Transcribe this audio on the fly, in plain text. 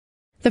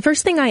The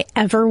first thing I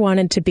ever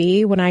wanted to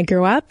be when I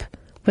grew up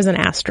was an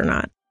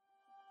astronaut.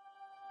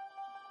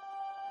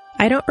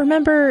 I don't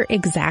remember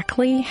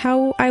exactly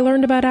how I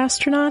learned about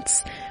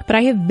astronauts, but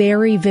I have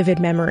very vivid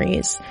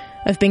memories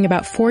of being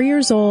about 4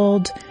 years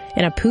old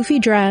in a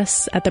poofy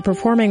dress at the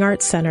Performing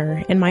Arts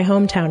Center in my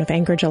hometown of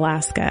Anchorage,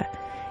 Alaska,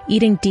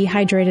 eating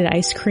dehydrated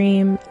ice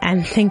cream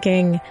and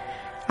thinking,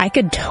 I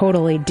could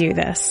totally do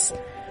this.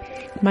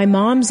 My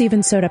mom's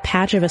even sewed a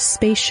patch of a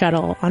space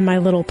shuttle on my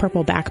little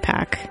purple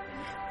backpack.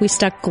 We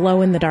stuck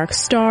glow-in-the-dark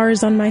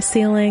stars on my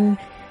ceiling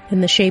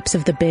in the shapes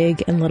of the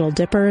Big and Little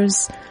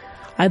Dippers.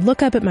 I'd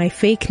look up at my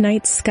fake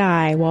night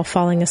sky while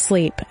falling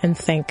asleep and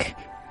think,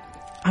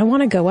 I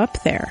want to go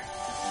up there.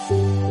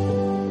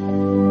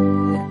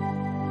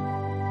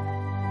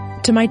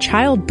 To my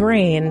child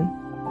brain,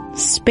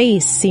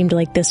 space seemed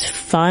like this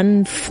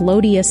fun,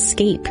 floaty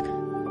escape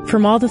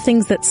from all the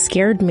things that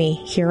scared me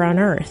here on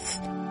Earth.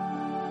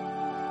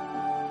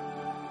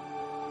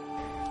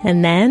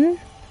 And then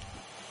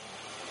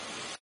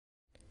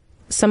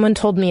someone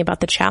told me about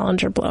the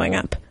Challenger blowing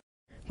up,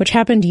 which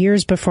happened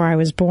years before I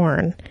was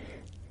born.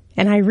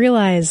 And I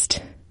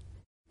realized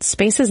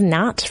space is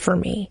not for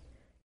me.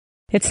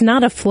 It's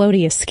not a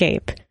floaty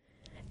escape.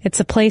 It's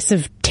a place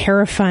of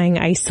terrifying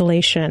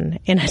isolation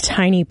in a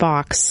tiny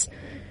box,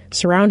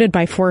 surrounded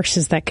by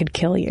forces that could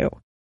kill you.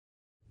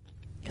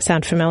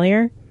 Sound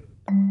familiar?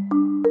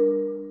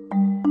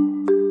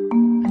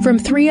 From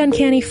 3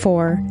 Uncanny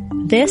 4,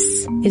 this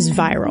is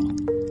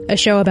Viral, a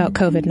show about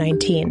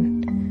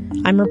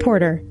COVID-19. I'm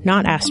reporter,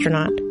 not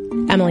astronaut,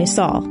 Emily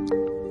Saul.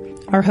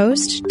 Our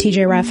host,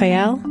 TJ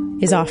Raphael,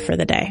 is off for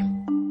the day.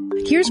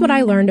 Here's what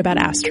I learned about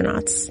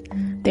astronauts.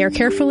 They are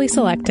carefully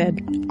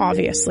selected,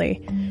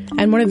 obviously,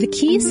 and one of the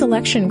key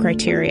selection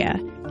criteria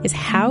is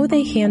how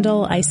they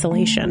handle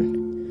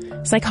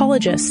isolation.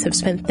 Psychologists have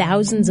spent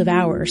thousands of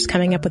hours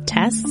coming up with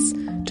tests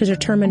to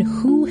determine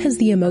who has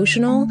the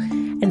emotional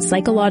and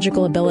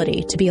psychological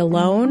ability to be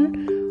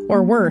alone,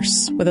 or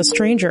worse, with a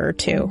stranger or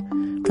two,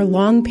 for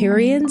long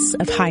periods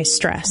of high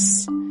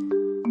stress.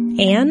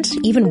 And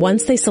even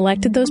once they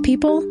selected those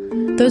people,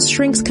 those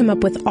shrinks come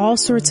up with all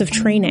sorts of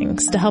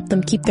trainings to help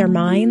them keep their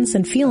minds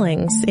and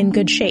feelings in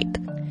good shape.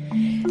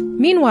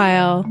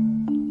 Meanwhile,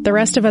 the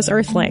rest of us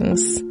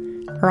Earthlings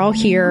are all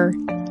here,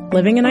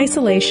 living in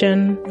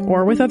isolation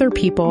or with other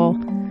people,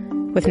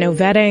 with no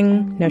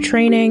vetting, no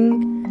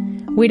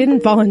training. We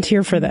didn't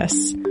volunteer for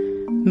this.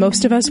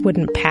 Most of us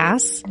wouldn't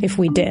pass if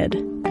we did.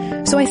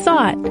 So I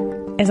thought,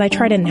 as I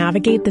try to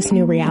navigate this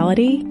new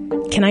reality,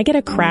 can I get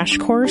a crash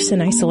course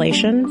in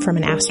isolation from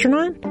an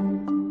astronaut?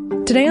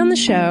 Today on the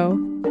show,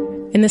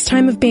 in this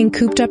time of being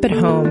cooped up at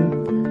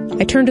home,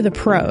 I turn to the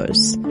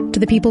pros, to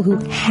the people who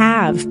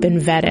have been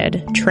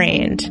vetted,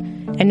 trained,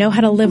 and know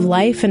how to live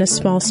life in a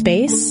small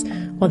space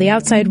while the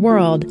outside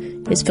world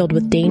is filled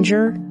with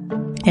danger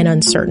and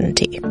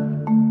uncertainty.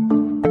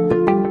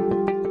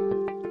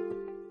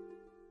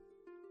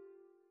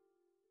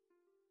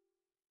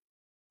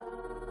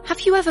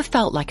 Have you ever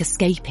felt like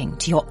escaping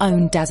to your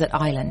own desert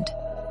island?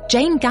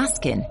 Jane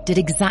Gaskin did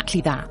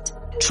exactly that,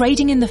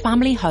 trading in the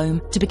family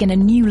home to begin a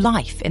new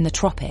life in the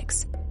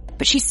tropics.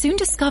 But she soon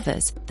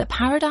discovers that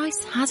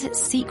paradise has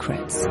its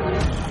secrets.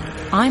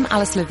 I'm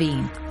Alice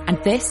Levine, and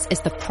this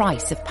is The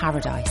Price of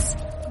Paradise,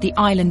 the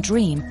island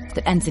dream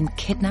that ends in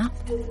kidnap,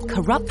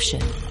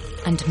 corruption,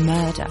 and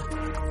murder.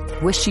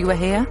 Wish you were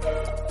here?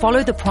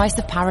 Follow The Price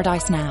of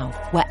Paradise now,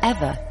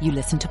 wherever you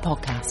listen to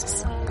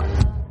podcasts.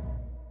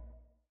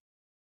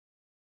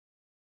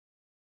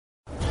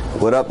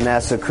 What up,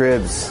 NASA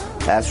Cribs?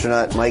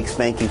 Astronaut Mike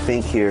Spanky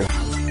Fink here.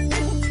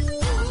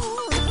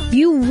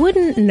 You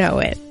wouldn't know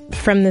it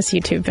from this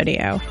YouTube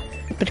video,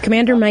 but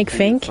Commander Mike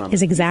Fink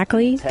is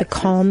exactly the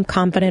calm,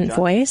 confident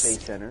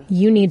voice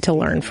you need to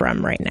learn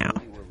from right now.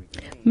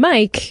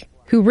 Mike,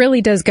 who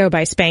really does go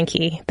by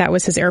Spanky, that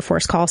was his Air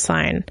Force call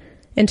sign,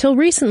 until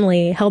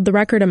recently held the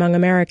record among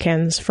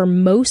Americans for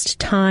most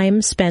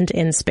time spent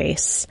in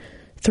space,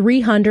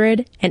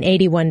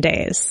 381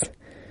 days.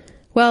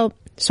 Well,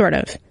 sort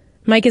of.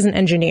 Mike is an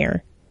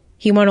engineer.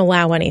 He won't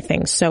allow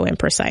anything so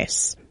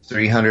imprecise.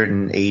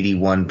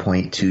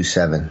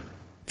 381.27.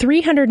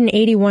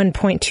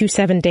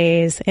 381.27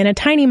 days in a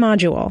tiny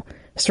module,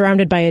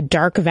 surrounded by a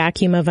dark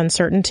vacuum of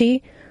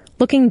uncertainty,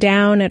 looking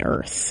down at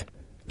Earth.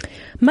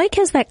 Mike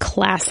has that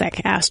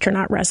classic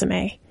astronaut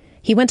resume.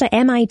 He went to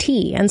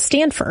MIT and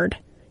Stanford.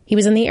 He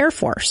was in the Air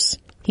Force.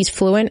 He's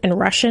fluent in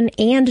Russian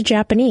and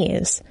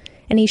Japanese.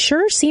 And he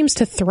sure seems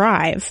to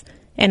thrive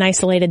in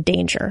isolated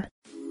danger.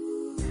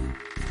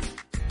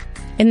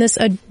 In this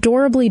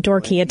adorably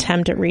dorky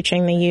attempt at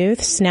reaching the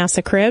youth's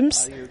NASA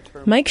Cribs,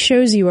 Mike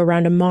shows you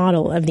around a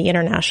model of the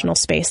International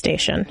Space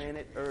Station,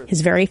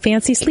 his very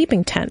fancy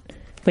sleeping tent,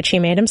 which he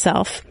made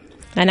himself,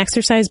 an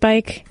exercise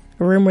bike,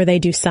 a room where they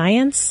do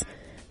science,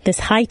 this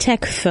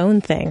high-tech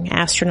phone thing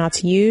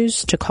astronauts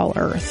use to call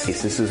Earth.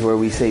 This is where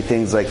we say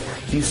things like,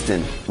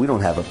 Houston, we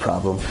don't have a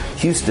problem.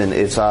 Houston,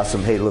 it's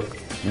awesome. Hey, look,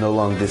 no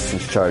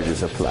long-distance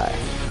charges apply.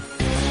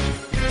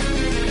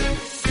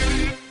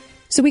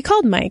 So we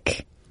called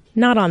Mike.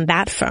 Not on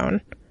that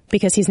phone.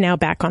 because he's now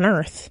back on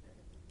Earth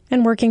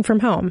and working from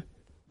home.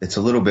 It's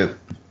a little bit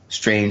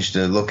strange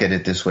to look at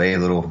it this way, a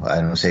little, I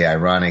don't say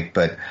ironic,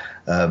 but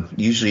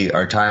usually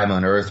our time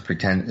on Earth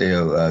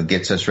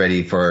gets us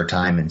ready for our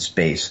time in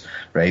space,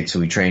 right? So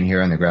we train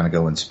here on the ground to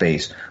go in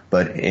space.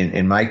 But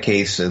in my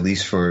case, at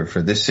least for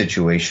this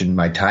situation,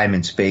 my time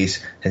in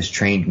space has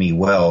trained me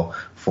well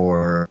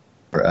for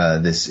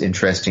this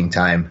interesting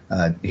time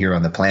here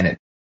on the planet.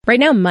 Right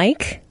now,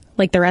 Mike,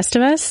 like the rest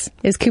of us,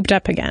 is cooped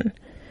up again.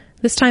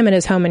 This time at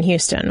his home in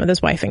Houston with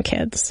his wife and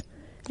kids.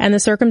 And the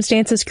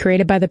circumstances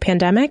created by the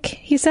pandemic,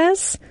 he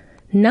says,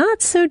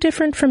 not so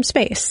different from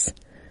space.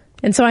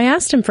 And so I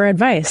asked him for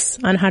advice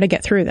on how to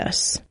get through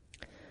this.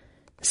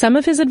 Some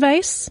of his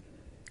advice: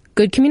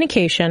 good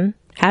communication,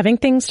 having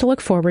things to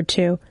look forward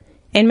to,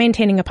 and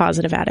maintaining a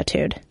positive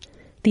attitude.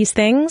 These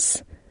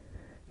things,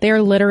 they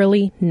are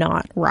literally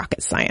not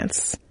rocket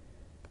science.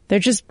 They're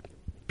just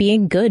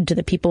being good to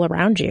the people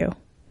around you,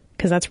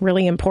 because that's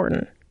really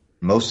important.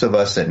 Most of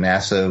us at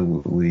NASA,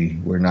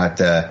 we're not,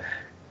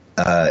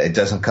 it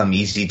doesn't come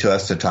easy to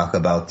us to talk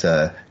about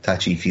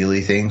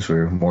touchy-feely things.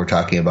 We're more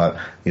talking about,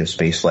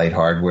 space flight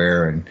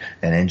hardware and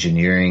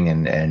engineering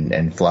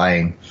and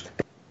flying.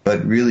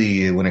 But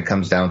really, when it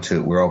comes down to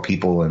it, we're all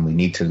people, and we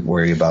need to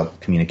worry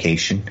about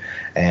communication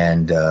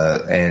and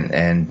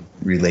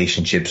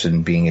relationships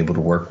and being able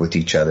to work with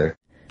each other.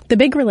 The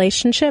big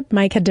relationship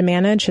Mike had to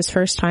manage his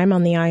first time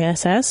on the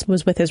ISS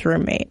was with his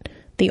roommate,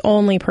 the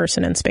only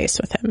person in space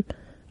with him,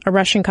 a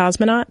Russian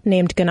cosmonaut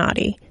named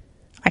Gennady.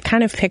 I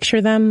kind of picture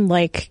them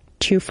like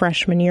two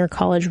freshman-year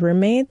college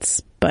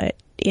roommates, but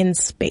in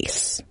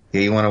space.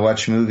 Yeah, you want to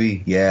watch a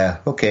movie?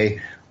 Yeah,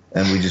 okay.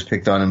 And we just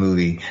picked on a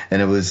movie,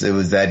 and it was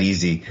that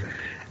easy.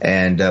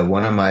 And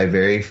one of my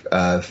very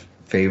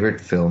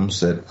favorite films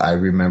that I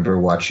remember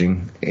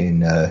watching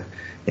in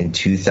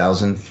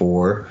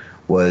 2004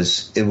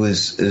 was a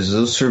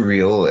little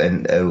surreal,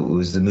 and it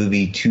was the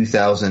movie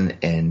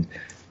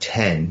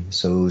 2010.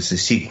 So it was the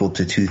sequel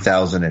to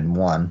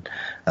 2001.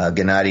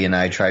 Gennady and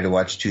I tried to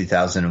watch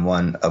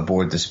 2001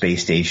 aboard the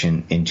space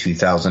station in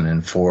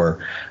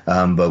 2004.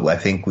 But I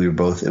think it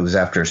was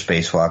after a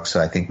spacewalk, so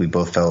I think we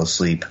both fell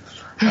asleep.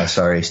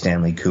 Sorry,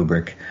 Stanley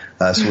Kubrick.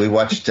 So we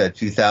watched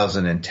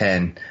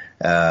 2010,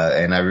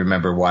 and I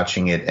remember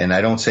watching it. And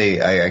I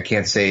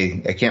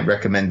can't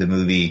recommend the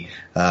movie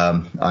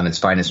on its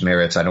finest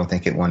merits. I don't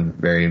think it won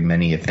very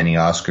many, if any,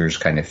 Oscars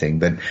kind of thing.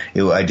 But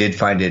I did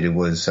find it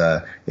was,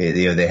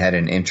 they had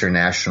an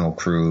international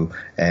crew,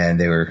 and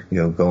they were,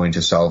 going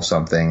to solve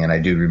something. And I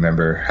do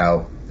remember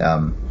how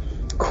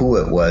cool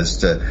it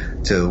was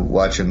to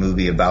watch a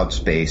movie about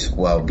space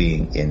while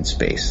being in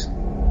space.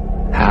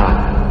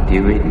 Hal, do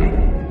you read me?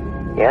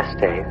 Yes,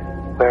 Dave.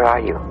 Where are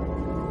you?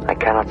 I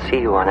cannot see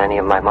you on any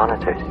of my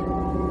monitors.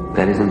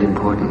 That isn't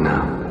important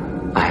now.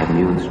 I have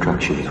new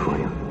instructions for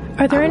you.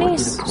 Are there any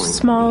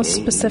small,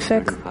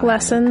 specific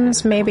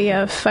lessons, maybe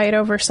a fight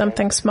over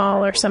something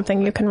small or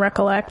something you can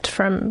recollect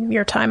from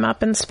your time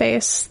up in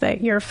space that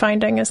you're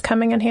finding is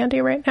coming in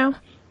handy right now?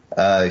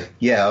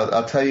 Yeah,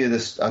 I'll tell you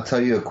this. I'll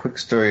tell you a quick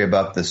story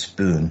about the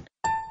spoon.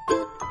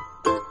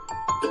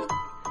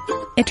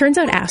 It turns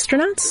out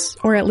astronauts,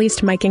 or at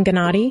least Mike and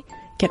Gennady,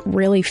 get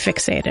really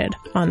fixated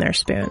on their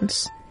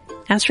spoons.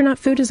 Astronaut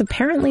food is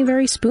apparently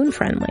very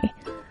spoon-friendly.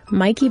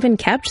 Mike even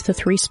kept the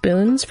 3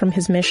 spoons from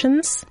his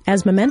missions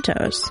as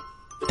mementos.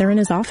 They're in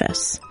his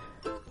office.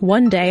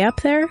 One day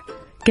up there,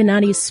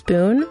 Gennady's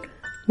spoon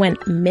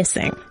went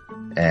missing.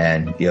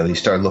 And, he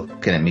started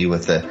looking at me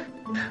with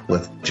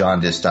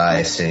jaundiced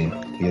eyes saying,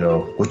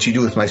 what you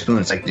do with my spoon?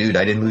 It's like, dude,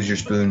 I didn't lose your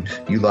spoon.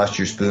 You lost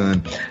your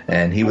spoon.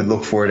 And he would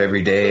look for it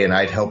every day, and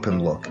I'd help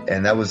him look.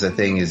 And that was the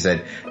thing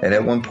and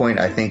at one point,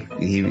 I think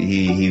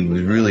he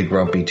was really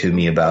grumpy to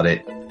me about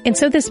it. And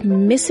so this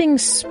missing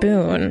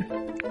spoon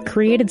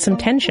created some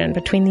tension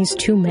between these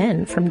 2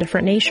 men from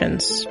different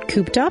nations,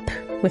 cooped up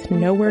with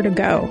nowhere to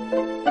go.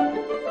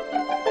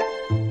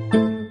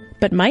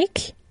 But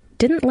Mike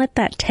didn't let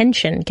that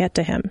tension get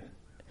to him.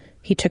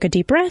 He took a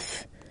deep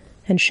breath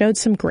and showed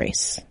some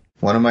grace.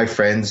 One of my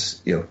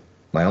friends,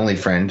 my only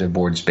friend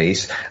aboard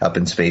space, up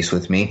in space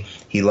with me,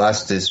 he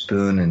lost his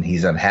spoon and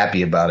he's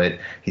unhappy about it.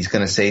 He's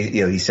going to say,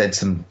 he said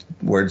some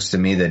words to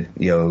me that,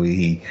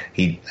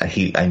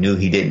 I knew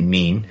he didn't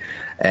mean.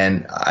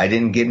 And I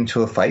didn't get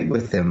into a fight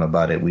with him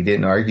about it. We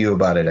didn't argue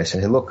about it. I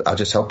said, hey, look, I'll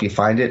just help you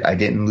find it. I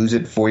didn't lose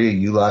it for you.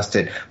 You lost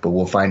it, but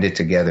we'll find it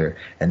together.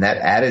 And that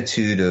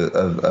attitude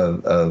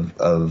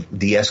of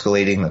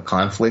de-escalating the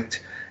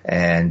conflict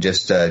and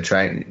just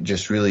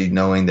really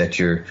knowing that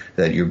you're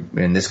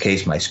in this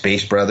case my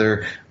space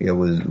brother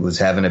was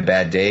having a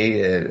bad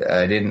day.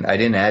 I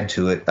didn't add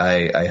to it.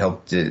 I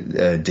helped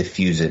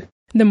diffuse it.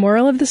 The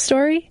moral of the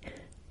story: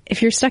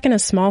 if you're stuck in a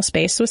small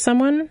space with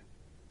someone,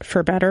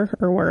 for better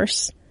or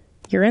worse,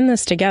 you're in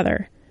this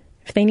together.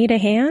 If they need a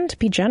hand,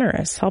 be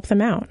generous, help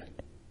them out.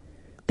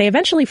 They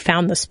eventually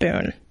found the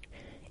spoon.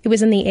 It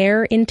was in the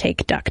air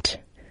intake duct.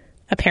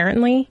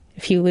 Apparently,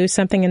 if you lose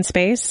something in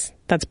space,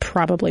 that's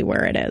probably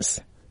where it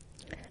is.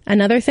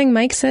 Another thing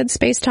Mike said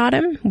space taught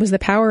him was the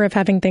power of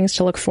having things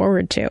to look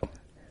forward to.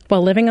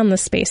 While living on the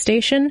space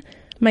station,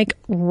 Mike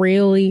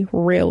really,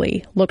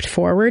 really looked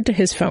forward to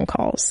his phone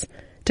calls,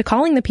 to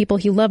calling the people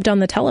he loved on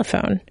the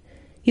telephone.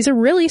 He's a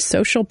really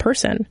social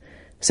person,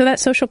 so that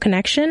social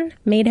connection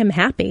made him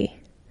happy.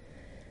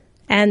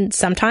 And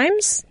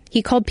sometimes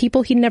he called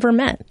people he'd never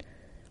met.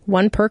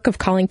 One perk of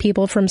calling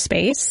people from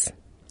space: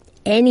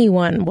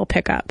 anyone will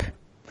pick up.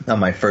 On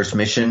my first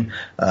mission,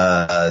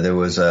 there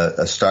was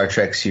a Star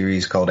Trek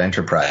series called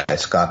Enterprise.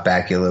 Scott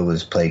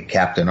Bakula played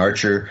Captain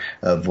Archer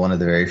of one of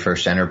the very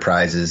first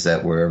Enterprises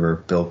that were ever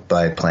built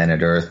by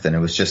Planet Earth, and it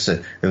was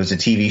a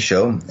TV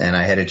show, and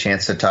I had a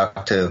chance to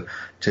talk to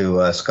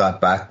Scott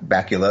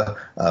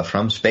Bakula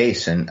from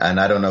space, and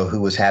I don't know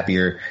who was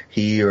happier,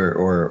 he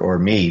or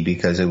me,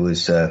 because it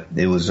was a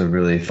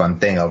really fun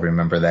thing. I'll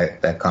remember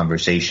that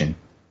conversation.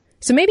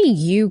 So maybe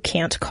you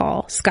can't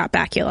call Scott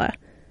Bakula,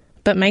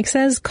 but Mike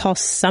says call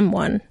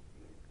someone.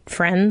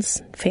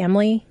 Friends,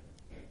 family.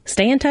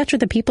 Stay in touch with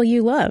the people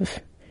you love.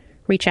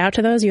 Reach out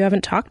to those you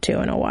haven't talked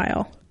to in a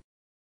while.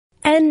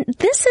 And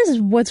this is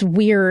what's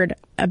weird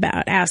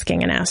about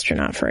asking an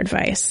astronaut for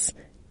advice,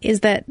 is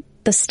that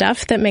the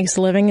stuff that makes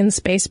living in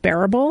space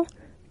bearable,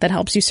 that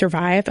helps you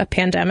survive a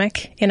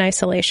pandemic in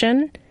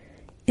isolation,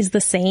 is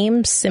the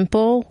same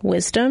simple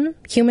wisdom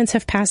humans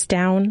have passed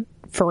down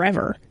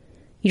forever.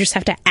 You just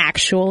have to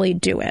actually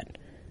do it.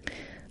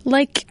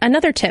 Like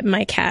another tip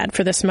Mike had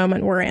for this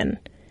moment we're in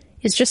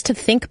is just to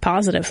think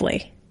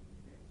positively.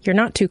 You're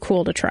not too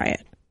cool to try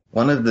it.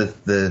 One of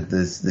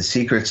the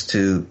secrets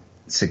to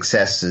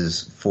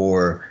successes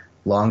for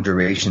long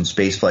duration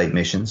spaceflight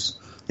missions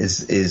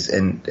is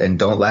and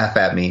don't laugh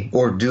at me,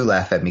 or do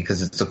laugh at me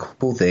because it's a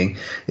cool thing,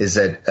 is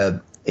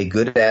that a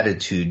good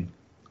attitude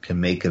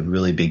can make a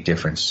really big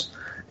difference.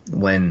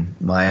 When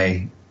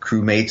my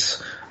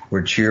crewmates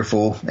were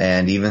cheerful,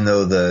 and even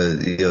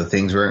though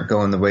things weren't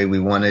going the way we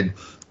wanted,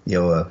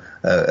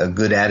 a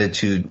good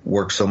attitude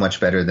works so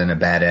much better than a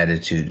bad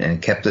attitude, and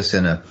it kept us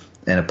in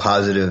a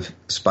positive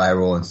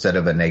spiral instead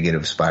of a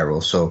negative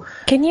spiral. So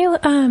can you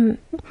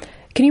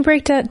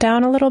break that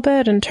down a little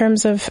bit in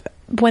terms of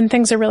when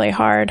things are really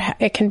hard,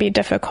 it can be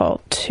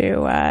difficult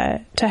to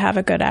have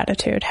a good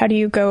attitude. How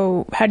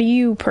do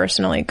you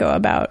personally go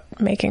about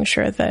making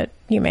sure that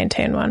you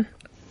maintain one?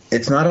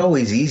 It's not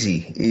always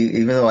easy,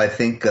 even though I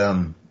think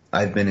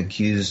I've been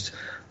accused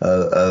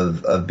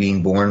of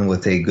being born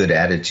with a good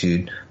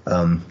attitude.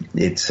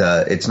 It's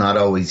not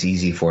always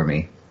easy for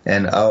me,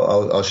 and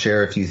I'll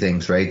share a few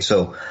things. Right,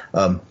 so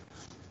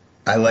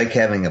I like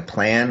having a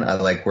plan. I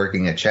like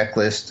working a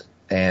checklist,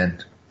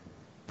 and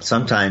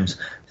sometimes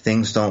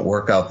things don't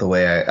work out the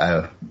way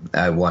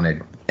I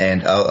wanted.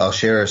 And I'll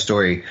share a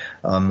story.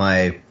 On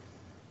my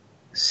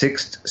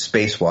 6th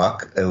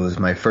spacewalk, it was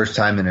my first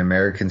time in an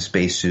American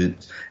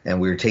spacesuit,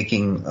 and we were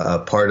taking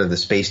part of the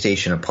space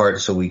station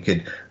apart so we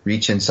could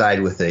reach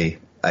inside with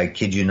I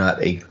kid you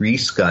not, a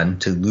grease gun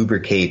to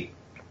lubricate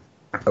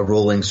a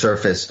rolling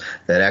surface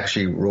that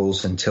actually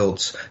rolls and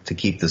tilts to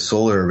keep the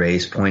solar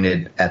arrays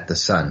pointed at the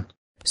sun.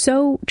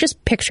 So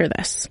just picture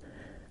this.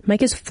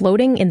 Mike is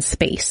floating in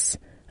space,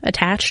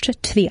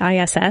 attached to the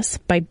ISS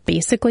by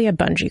basically a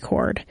bungee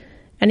cord,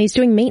 and he's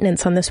doing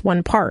maintenance on this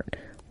one part,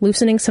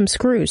 loosening some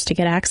screws to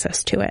get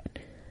access to it.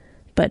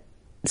 But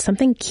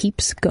something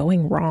keeps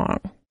going wrong.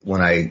 When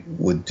I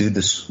would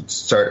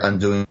start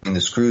undoing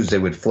the screws, they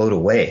would float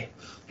away.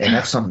 And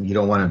that's something you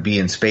don't want to be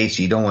in space.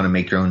 You don't want to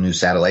make your own new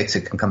satellites.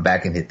 It can come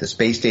back and hit the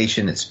space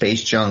station. It's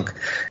space junk.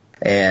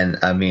 And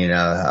I mean,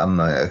 I'm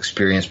an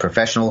experienced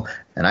professional,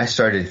 and I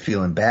started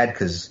feeling bad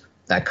because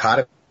I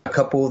caught a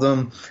couple of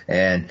them,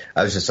 and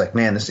I was just like,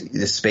 man, this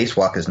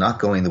spacewalk is not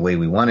going the way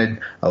we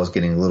wanted. I was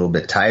getting a little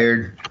bit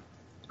tired.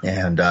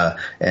 And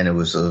it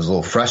was a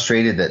little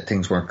frustrated that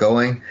things weren't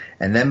going.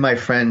 And then my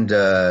friend,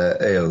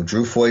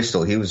 Drew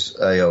Feustel, he was,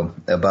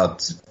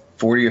 about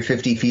 40 or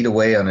 50 feet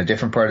away on a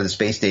different part of the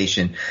space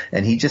station.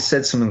 And he just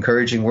said some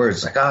encouraging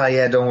words like, oh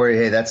yeah, don't worry.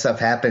 Hey, that stuff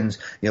happens.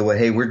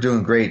 Hey, we're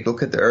doing great.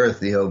 Look at the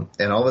Earth,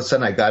 and all of a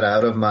sudden I got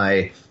out of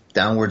my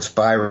downward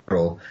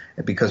spiral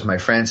because my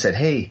friend said,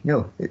 hey,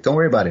 don't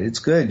worry about it. It's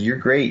good. You're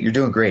great. You're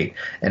doing great.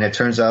 And it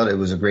turns out it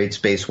was a great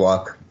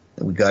spacewalk.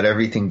 We got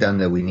everything done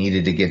that we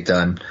needed to get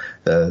done.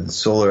 The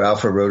solar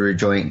alpha rotary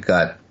joint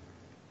got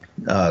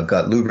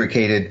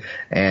lubricated,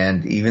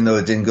 and even though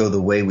it didn't go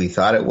the way we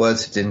thought it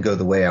was, it didn't go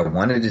the way I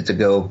wanted it to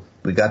go.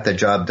 We got the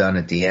job done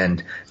at the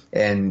end,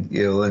 and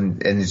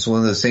and it's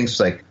one of those things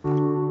like,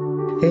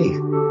 hey,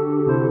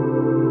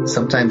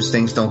 sometimes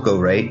things don't go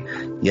right.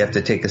 You have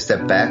to take a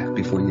step back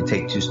before you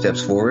take 2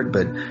 steps forward.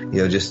 But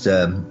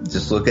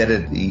just look at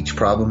it. Each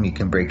problem, you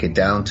can break it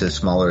down to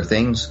smaller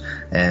things,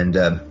 and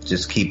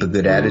just keep a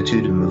good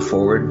attitude and move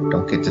forward.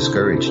 Don't get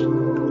discouraged.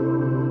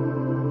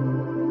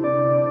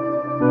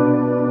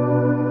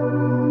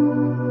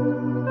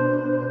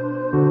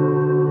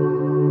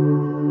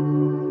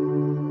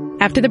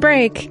 After the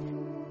break,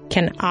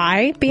 can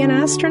I be an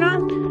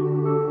astronaut?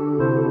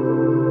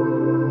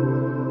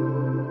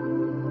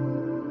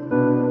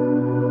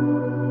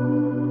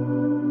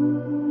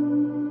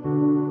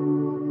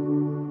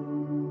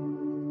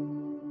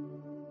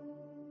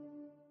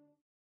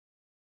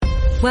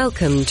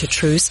 Welcome to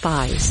True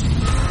Spies,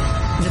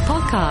 the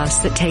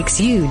podcast that takes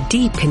you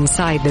deep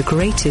inside the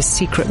greatest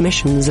secret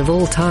missions of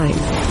all time.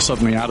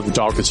 Suddenly out of the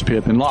darkness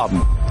appeared Bin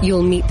Laden.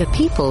 You'll meet the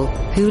people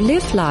who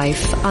live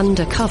life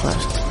undercover.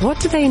 What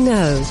do they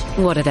know?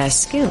 What are their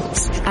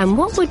skills? And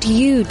what would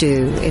you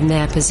do in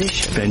their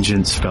position?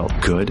 Vengeance felt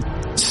good.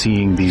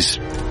 Seeing these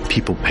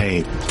people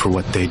pay for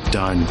what they'd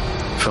done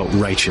felt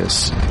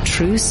righteous.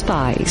 True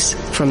Spies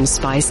from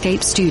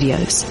Spyscape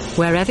Studios,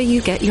 wherever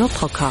you get your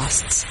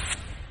podcasts.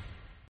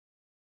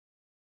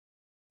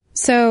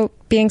 So,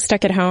 being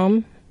stuck at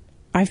home,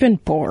 I've been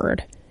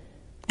bored.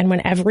 And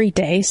when every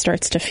day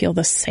starts to feel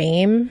the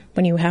same,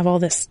 when you have all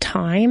this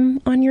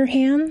time on your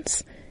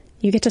hands,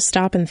 you get to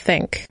stop and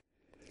think.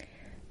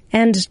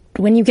 And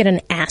when you get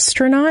an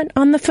astronaut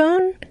on the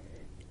phone,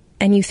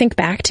 and you think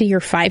back to your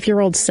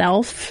 5-year-old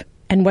self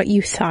and what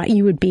you thought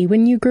you would be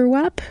when you grew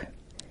up,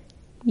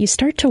 you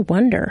start to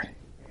wonder,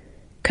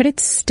 could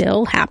it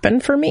still happen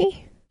for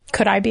me?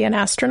 Could I be an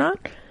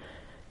astronaut?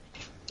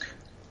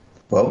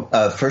 Well,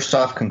 first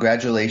off,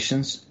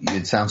 congratulations.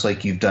 It sounds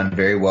like you've done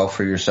very well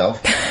for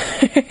yourself.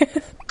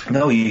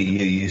 No,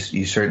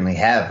 you certainly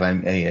have. I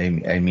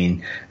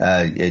mean,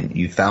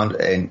 you found,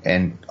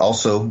 and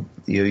also,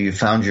 you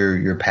found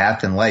your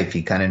path in life.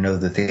 You kind of know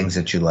the things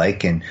that you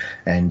like, and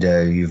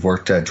you've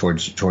worked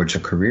towards a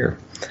career.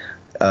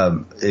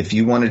 If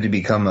you wanted to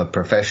become a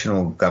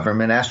professional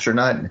government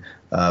astronaut,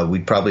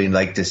 we'd probably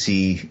like to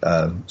see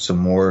some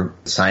more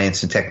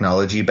science and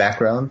technology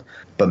background.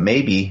 But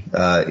maybe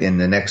in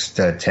the next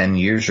 10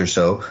 years or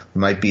so, you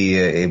might be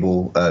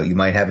you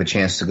might have a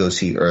chance to go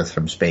see Earth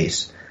from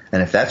space.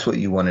 And if that's what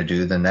you want to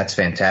do, then that's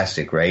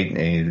fantastic, right?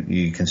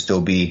 You can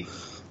still be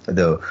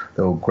the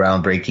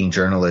groundbreaking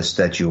journalist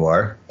that you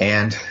are,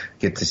 and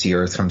get to see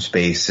Earth from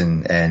space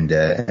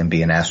and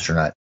be an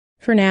astronaut.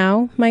 For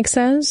now, Mike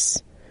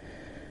says,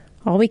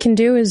 all we can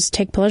do is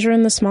take pleasure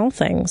in the small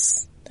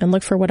things and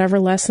look for whatever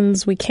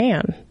lessons we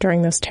can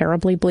during this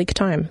terribly bleak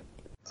time.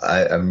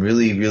 I'm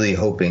really, really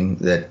hoping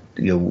that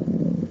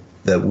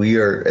that we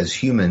are, as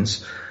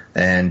humans,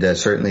 and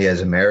certainly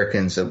as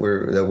Americans, that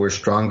we're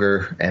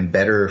stronger and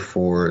better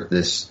for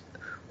this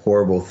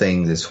horrible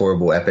thing, this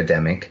horrible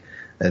epidemic.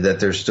 That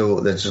there's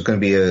going to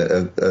be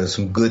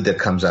some good that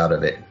comes out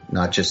of it,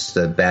 not just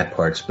the bad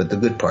parts, but the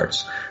good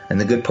parts.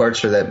 And the good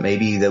parts are that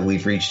maybe that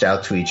we've reached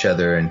out to each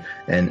other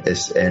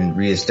and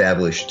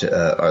reestablished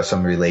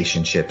some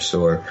relationships,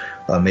 or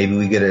maybe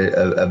we get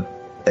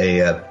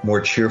a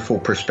more cheerful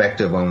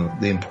perspective on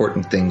the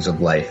important things of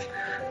life.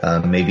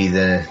 Maybe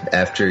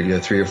after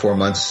 3 or 4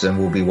 months, then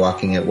we'll be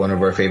walking at one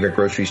of our favorite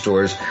grocery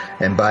stores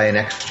and buy an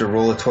extra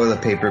roll of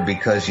toilet paper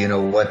because you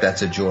know what,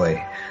 that's a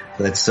joy.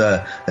 Let's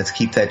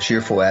keep that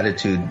cheerful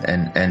attitude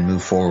and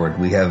move forward.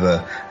 We have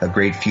a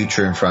great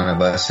future in front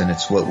of us, and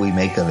it's what we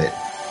make of it.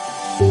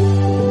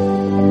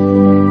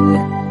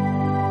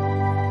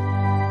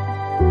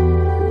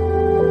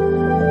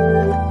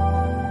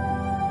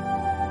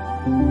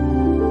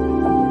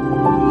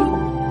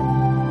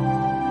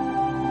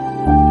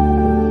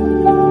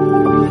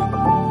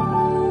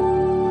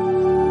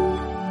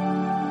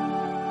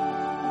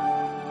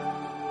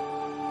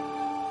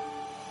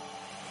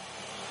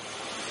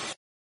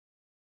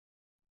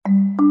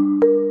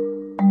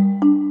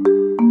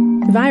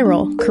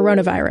 Viral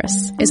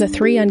Coronavirus is a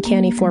 3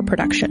 Uncanny 4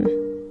 production.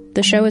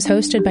 The show is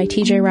hosted by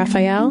TJ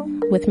Raphael,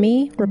 with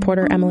me,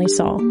 reporter Emily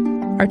Saul.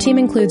 Our team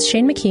includes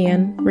Shane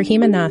McKeon,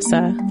 Rahima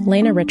Nasa,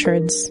 Lena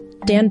Richards,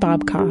 Dan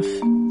Bobkoff,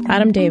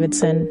 Adam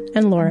Davidson,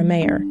 and Laura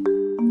Mayer.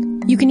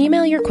 You can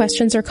email your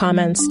questions or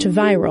comments to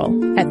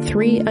viral at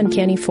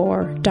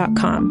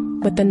 3uncanny4.com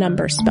with the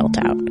number spelt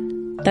out.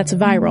 That's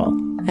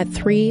viral at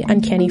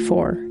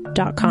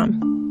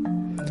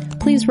 3uncanny4.com.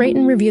 Please rate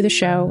and review the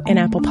show in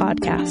Apple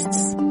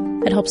Podcasts.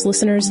 It helps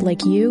listeners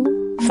like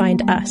you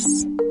find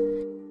us.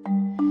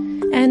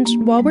 And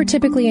while we're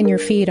typically in your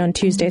feed on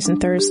Tuesdays and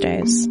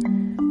Thursdays,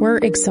 we're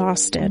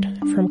exhausted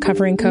from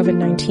covering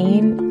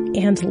COVID-19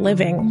 and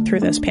living through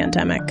this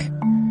pandemic.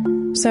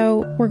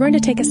 So we're going to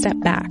take a step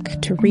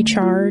back to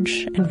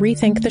recharge and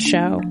rethink the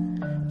show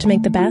to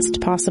make the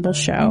best possible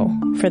show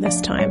for this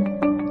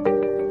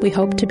time. We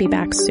hope to be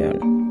back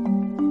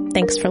soon.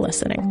 Thanks for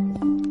listening.